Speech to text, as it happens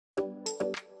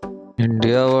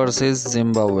India vs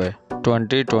Zimbabwe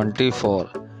 2024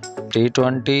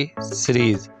 T20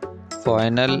 series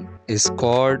final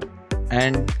squad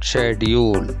and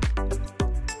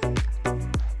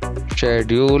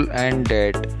schedule and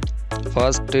date.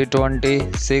 First T20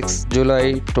 6 July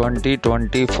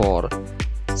 2024,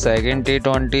 second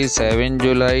T20 7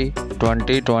 July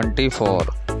 2024,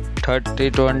 third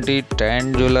T20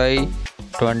 10 July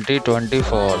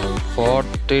 2024, fourth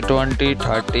T20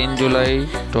 13 July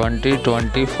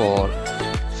 2024,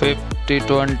 fifth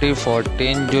T20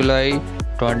 14 July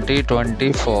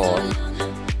 2024.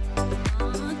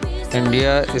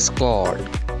 India squad.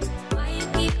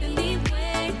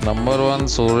 Number 1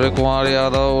 Sureykumar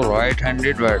Yadav,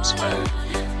 right-handed batsman.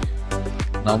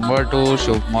 Number 2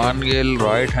 Shubman Gill,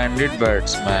 right-handed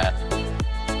batsman.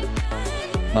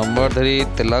 Number 3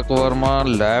 Tilk Verma,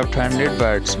 left-handed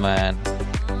batsman.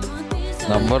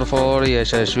 Number 4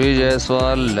 Yashasvi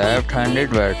Jaiswal,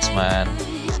 left-handed batsman.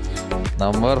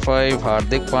 Number 5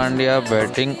 Hardik Pandya,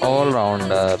 batting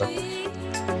all-rounder.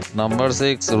 Number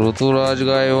 6 Ruturaj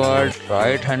Gaikwad,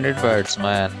 right-handed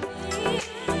batsman.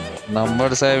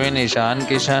 Number 7 Ishan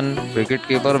Kishan,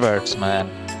 wicketkeeper batsman.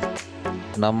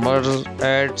 Number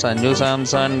 8 Sanju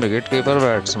Samson, wicketkeeper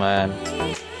batsman.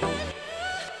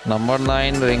 Number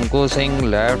 9 Rinku Singh,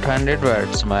 left-handed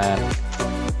batsman.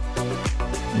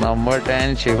 Number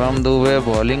 10 Shivam Dube,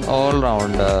 bowling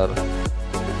all-rounder.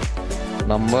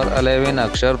 Number 11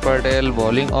 Axar Patel,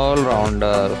 bowling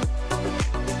all-rounder.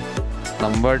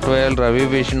 Number 12 Ravi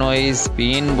Bishnoi,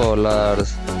 spin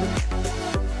bowlers.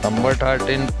 Number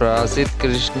 13 Prasidh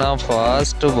Krishna,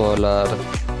 fast bowler.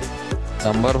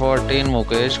 Number 14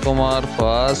 Mukesh Kumar,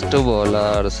 fast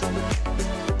bowlers.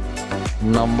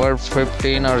 Number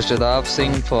 15 Arshdip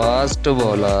Singh, fast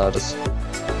bowlers.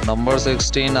 Number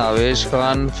 16 Avesh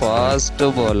fast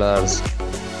bowlers.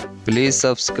 Please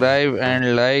subscribe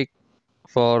and like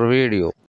for video.